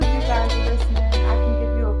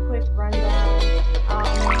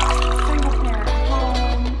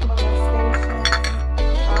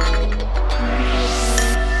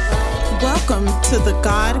to the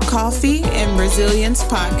God, Coffee, and Resilience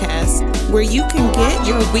podcast, where you can get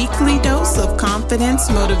your weekly dose of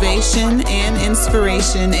confidence, motivation, and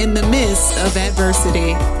inspiration in the midst of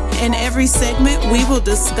adversity. In every segment, we will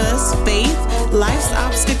discuss faith, life's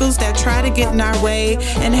obstacles that try to get in our way,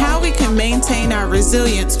 and how we can maintain our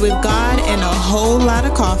resilience with God and a whole lot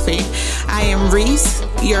of coffee. I am Reese,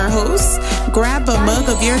 your host. Grab a mug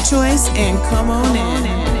of your choice and come on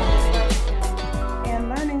in. And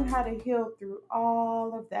learning how to heal through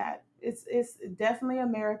all of that. It's definitely a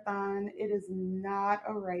marathon. It is not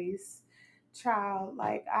a race. Child,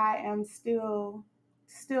 like I am still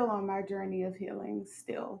on my journey of healing,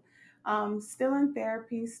 still in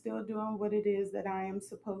therapy, still doing what it is that I am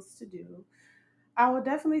supposed to do. I would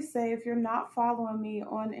definitely say if you're not following me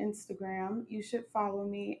on Instagram, you should follow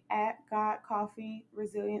me at God Coffee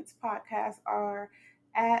Resilience Podcast or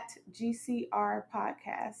at GCR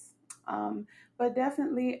Podcast. But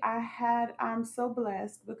definitely I'm so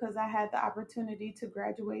blessed because I had the opportunity to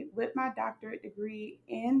graduate with my doctorate degree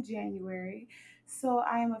in January. So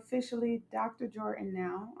I am officially Dr. Jordan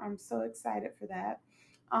now. I'm so excited for that.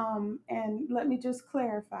 And let me just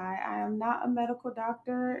clarify, I am not a medical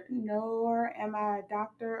doctor, nor am I a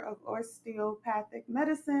doctor of osteopathic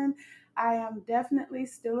medicine. I am definitely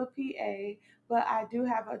still a PA, but I do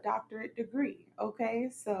have a doctorate degree, okay?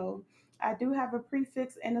 So I do have a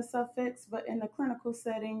prefix and a suffix, but in the clinical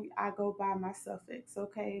setting, I go by my suffix,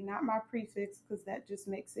 okay? Not my prefix, because that just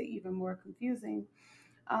makes it even more confusing.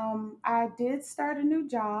 I did start a new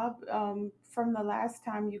job from the last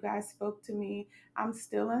time you guys spoke to me. I'm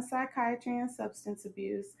still in psychiatry and substance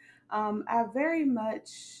abuse. I very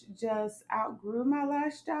much just outgrew my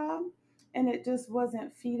last job, and it just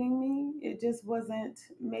wasn't feeding me. It just wasn't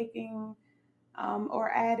making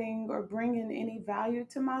or adding or bringing any value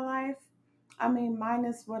to my life. I mean,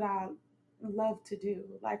 minus what I love to do,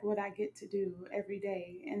 like what I get to do every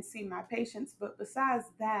day and see my patients. But besides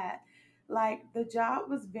that, like the job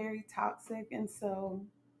was very toxic. And so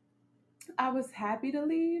I was happy to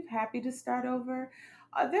leave, happy to start over.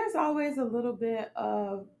 There's always a little bit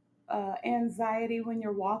of anxiety when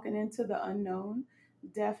you're walking into the unknown,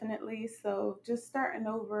 definitely. So just starting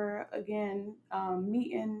over again,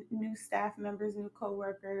 meeting new staff members, new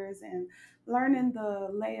coworkers, and learning the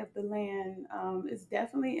lay of the land is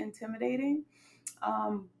definitely intimidating.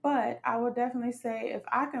 But I would definitely say if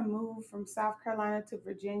I can move from South Carolina to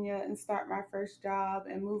Virginia and start my first job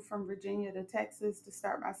and move from Virginia to Texas to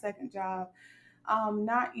start my second job,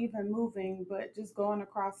 not even moving, but just going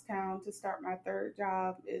across town to start my third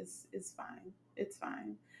job is fine. It's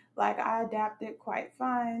fine. Like I adapted quite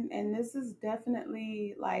fine. And this is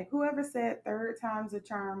definitely like whoever said third time's a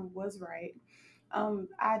charm was right.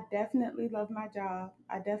 I definitely love my job.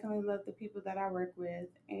 I definitely love the people that I work with,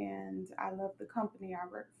 and I love the company I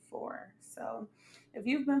work for. So, if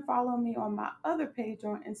you've been following me on my other page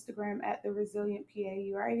on Instagram at The Resilient PA,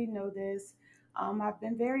 you already know this. I've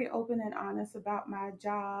been very open and honest about my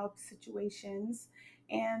job situations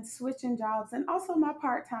and switching jobs, and also my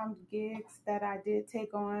part time gigs that I did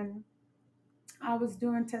take on. I was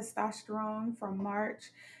doing testosterone from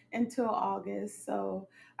March until August. So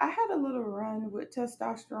I had a little run with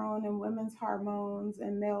testosterone and women's hormones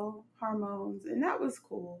and male hormones, and that was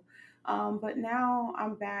cool. But now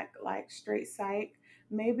I'm back like straight psych.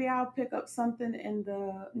 Maybe I'll pick up something in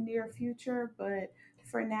the near future, but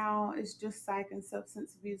for now, it's just psych and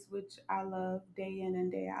substance abuse, which I love day in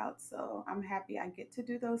and day out. So I'm happy I get to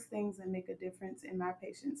do those things and make a difference in my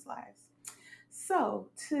patients' lives. So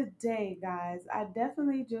today, guys, I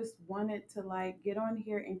definitely just wanted to like get on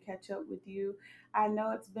here and catch up with you. I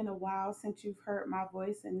know it's been a while since you've heard my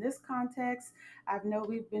voice in this context. I know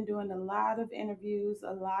we've been doing a lot of interviews,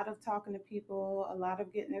 a lot of talking to people, a lot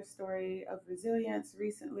of getting their story of resilience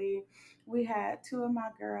recently. We had two of my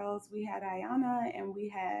girls. We had Ayana and we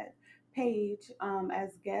had Paige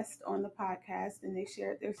as guests on the podcast, and they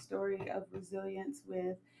shared their story of resilience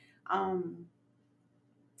um,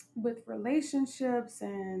 with relationships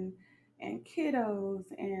and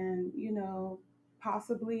kiddos and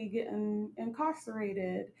possibly getting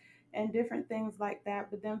incarcerated and different things like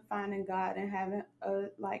that, but then finding God and having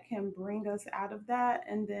like him bring us out of that.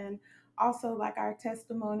 And then also like our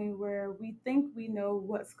testimony where we think we know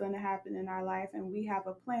what's going to happen in our life and we have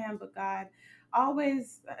a plan, but God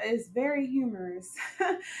always is very humorous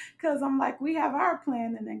because I'm like, we have our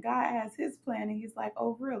plan and then God has his plan and he's like,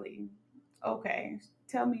 oh really? Okay,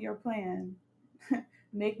 tell me your plan.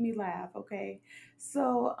 Make me laugh, okay?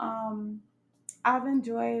 So, I've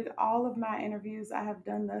enjoyed all of my interviews I have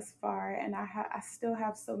done thus far, and I still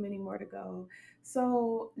have so many more to go.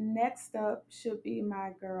 So, next up should be my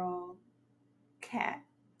girl, Kat.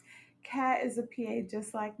 Kat is a PA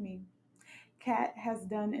just like me. Kat has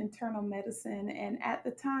done internal medicine, and at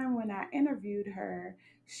the time when I interviewed her,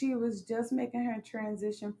 she was just making her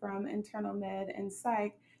transition from internal med and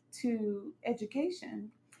psych to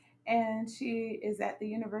education. And she is at the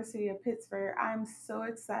University of Pittsburgh. I'm so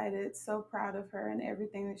excited, so proud of her and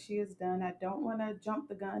everything that she has done. I don't want to jump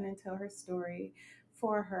the gun and tell her story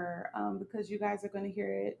for her because you guys are going to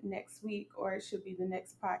hear it next week, or it should be the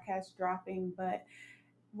next podcast dropping. But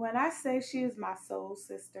when I say she is my soul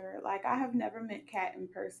sister, like I have never met Kat in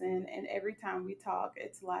person, and every time we talk,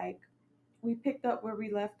 it's like we picked up where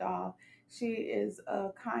we left off. She is a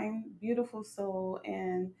kind, beautiful soul,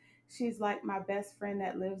 and she's like my best friend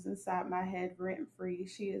that lives inside my head rent free.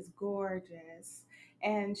 She is gorgeous,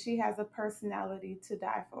 and she has a personality to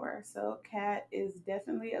die for. So, Kat is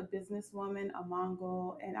definitely a businesswoman, a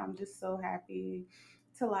Mongol, and I'm just so happy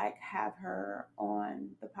to like have her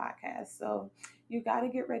on the podcast. So, you got to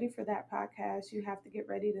get ready for that podcast. You have to get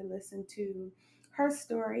ready to listen to her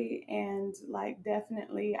story, and like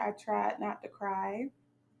definitely I tried not to cry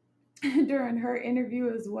during her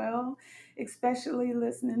interview as well, especially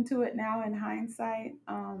listening to it now in hindsight.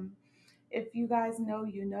 If you guys know,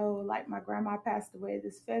 you know, like my grandma passed away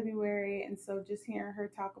this February, and so just hearing her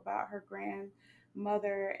talk about her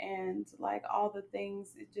grandmother and like all the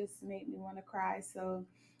things, it just made me want to cry. So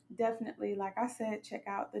definitely, like I said, check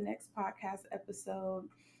out the next podcast episode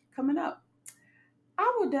coming up.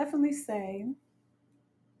 I will definitely say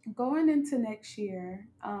going into next year,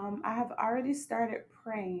 I have already started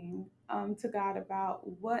praying to God about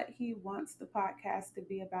what He wants the podcast to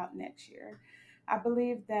be about next year. I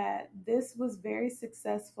believe that this was very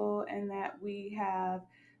successful and that we have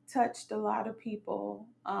touched a lot of people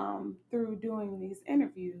through doing these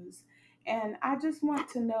interviews. And I just want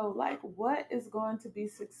to know, like, what is going to be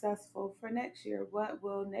successful for next year? What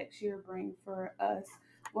will next year bring for us?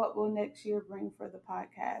 What will next year bring for the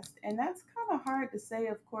podcast? And that's kind of hard to say,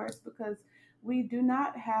 of course, because we do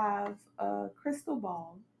not have a crystal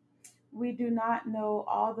ball. We do not know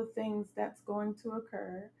all the things that's going to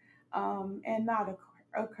occur and not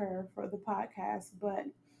occur for the podcast. But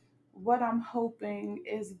what I'm hoping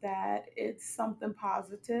is that it's something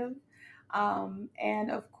positive. And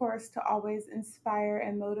of course, to always inspire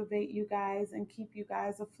and motivate you guys and keep you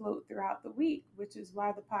guys afloat throughout the week, which is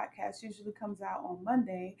why the podcast usually comes out on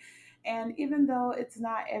Monday. And even though it's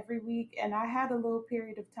not every week, and I had a little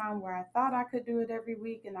period of time where I thought I could do it every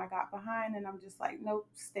week and I got behind, and I'm just like, nope,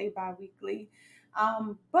 stay bi weekly.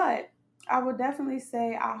 But I would definitely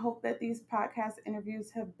say I hope that these podcast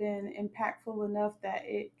interviews have been impactful enough that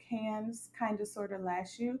it can kind of sort of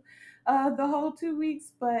last you the whole 2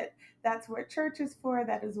 weeks. But that's what church is for.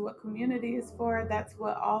 That is what community is for. That's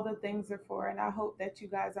what all the things are for. And I hope that you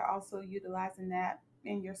guys are also utilizing that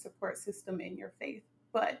in your support system, in your faith.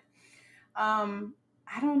 But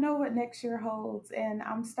I don't know what next year holds. And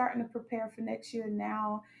I'm starting to prepare for next year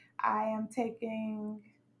now. I am taking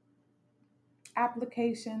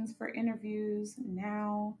applications for interviews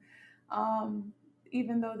now. Um,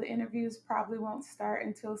 Even though the interviews probably won't start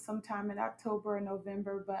until sometime in October or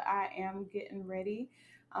November, but I am getting ready.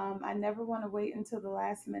 I never want to wait until the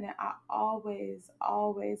last minute. I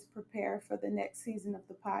always prepare for the next season of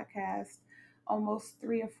the podcast almost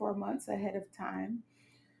 3 or 4 months ahead of time.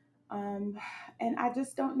 Um, and I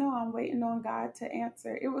just don't know. I'm waiting on God to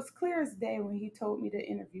answer. It was clear as day when He told me to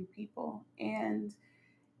interview people. And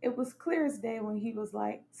it was clear as day when He was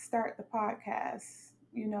like, start the podcast,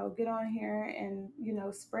 get on here and,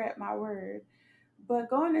 spread my word. But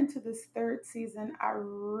going into this third season, I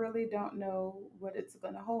really don't know what it's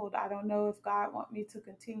going to hold. I don't know if God want me to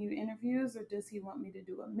continue interviews, or does He want me to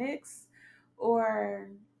do a mix,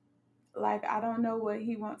 or like, I don't know what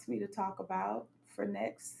He wants me to talk about for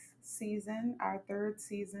next season, our third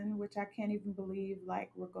season, which I can't even believe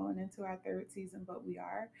like we're going into our third season, but we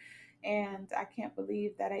are. And I can't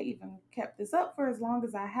believe that I even kept this up for as long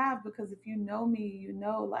as I have, because if you know me, you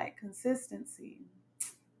know, like, consistency,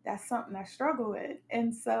 that's something I struggle with.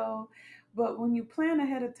 And so, but when you plan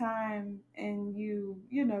ahead of time and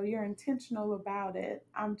you're intentional about it,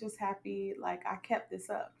 I'm just happy like I kept this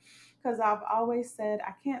up, because I've always said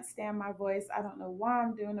I can't stand my voice. I don't know why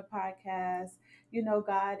I'm doing a podcast.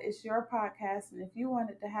 God, it's your podcast, and if you want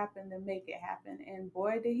it to happen, then make it happen. And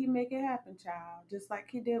boy, did He make it happen, child, just like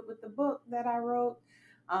He did with the book that I wrote.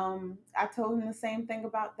 I told Him the same thing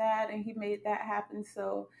about that, and He made that happen.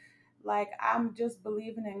 So like, I'm just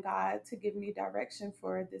believing in God to give me direction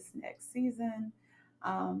for this next season.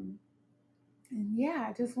 Um, and yeah,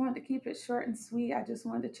 I just wanted to keep it short and sweet. I just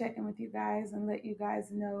wanted to check in with you guys and let you guys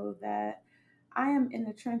know that I am in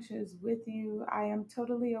the trenches with you. I am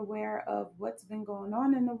totally aware of what's been going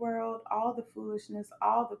on in the world, all the foolishness,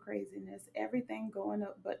 all the craziness, everything going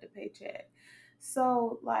up but the paycheck.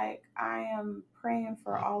 So, like, I am praying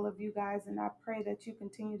for all of you guys, and I pray that you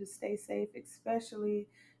continue to stay safe, especially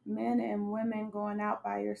men and women going out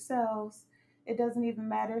by yourselves. It doesn't even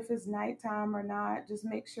matter if it's nighttime or not. Just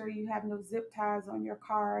make sure you have no zip ties on your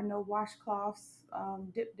car, no washcloths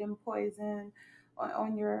dipped in poison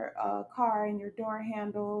on your car and your door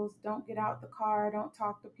handles. Don't get out the car. Don't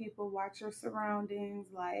talk to people. Watch your surroundings.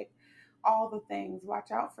 Like all the things.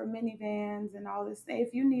 Watch out for minivans and all this.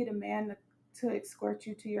 If you need a man to escort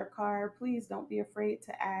you to your car, please don't be afraid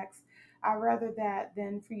to ask. I'd rather that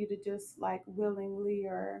than for you to just like willingly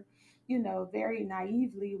or very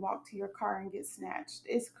naively walk to your car and get snatched.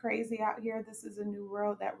 It's crazy out here. This is a new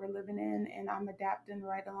world that we're living in, and I'm adapting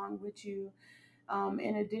right along with you.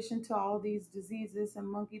 In addition to all these diseases and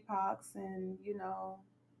monkeypox and,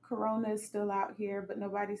 corona is still out here, but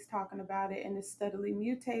nobody's talking about it and it's steadily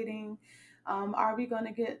mutating. Are we going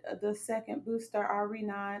to get the second booster? Are we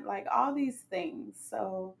not? Like all these things.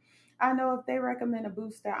 So I know if they recommend a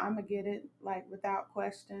booster, I'm going to get it like without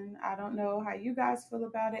question. I don't know how you guys feel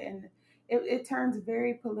about it. And it turns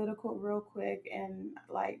very political real quick. And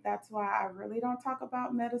like, that's why I really don't talk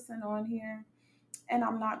about medicine on here, and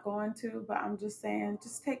I'm not going to, but I'm just saying,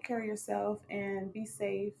 just take care of yourself and be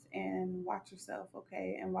safe and watch yourself,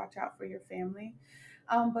 okay? And watch out for your family.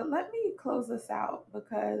 But let me close this out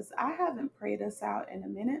because I haven't prayed us out in a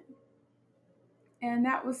minute. And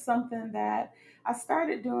that was something that I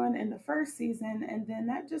started doing in the first season, and then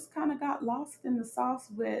that just kind of got lost in the sauce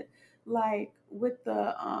with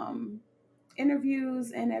the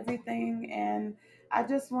interviews and everything. And I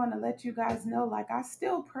just want to let you guys know, like, I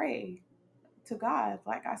still pray to God.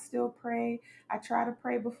 Like I still pray. I try to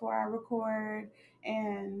pray before I record,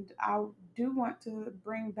 and I do want to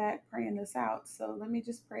bring back praying this out. So let me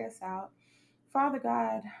just pray us out. Father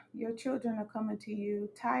God, your children are coming to you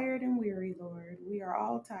tired and weary, Lord. We are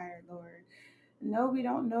all tired, Lord. No, we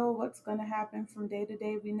don't know what's going to happen from day to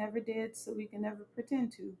day. We never did, so we can never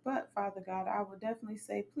pretend to. But Father God, I will definitely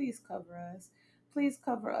say, please cover us. Please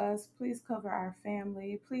cover us. Please cover our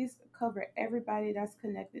family. Please cover everybody that's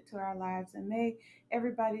connected to our lives. And may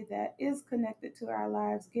everybody that is connected to our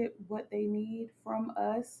lives get what they need from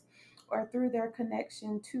us or through their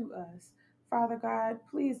connection to us. Father God,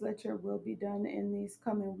 please let your will be done in these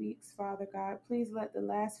coming weeks, Father God. Please let the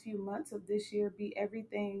last few months of this year be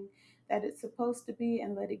everything that it's supposed to be,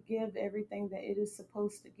 and let it give everything that it is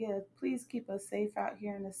supposed to give. Please keep us safe out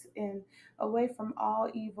here and away from all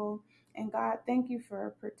evil. And God, thank you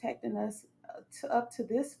for protecting us up to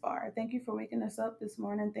this far. Thank you for waking us up this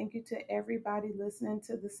morning. Thank you to everybody listening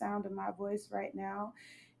to the sound of my voice right now.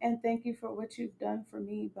 And thank you for what you've done for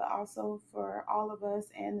me, but also for all of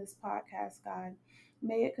us and this podcast, God.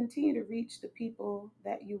 May it continue to reach the people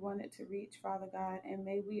that you want it to reach, Father God. And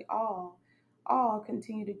may we all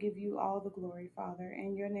continue to give you all the glory, Father.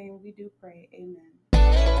 In your name we do pray. Amen.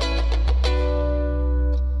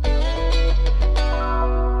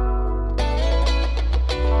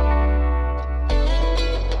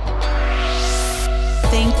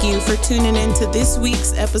 Thank you for tuning in to this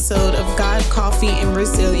week's episode of God, Coffee, and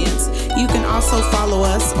Resilience. You can also follow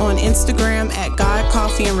us on Instagram at God,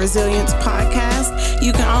 Coffee, and Resilience Podcast.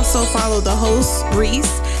 You can also follow the host,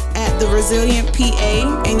 Reese, at The Resilient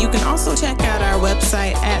PA, and you can also check out our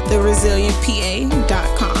website at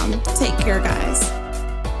theresilientpa.com. Take care, guys.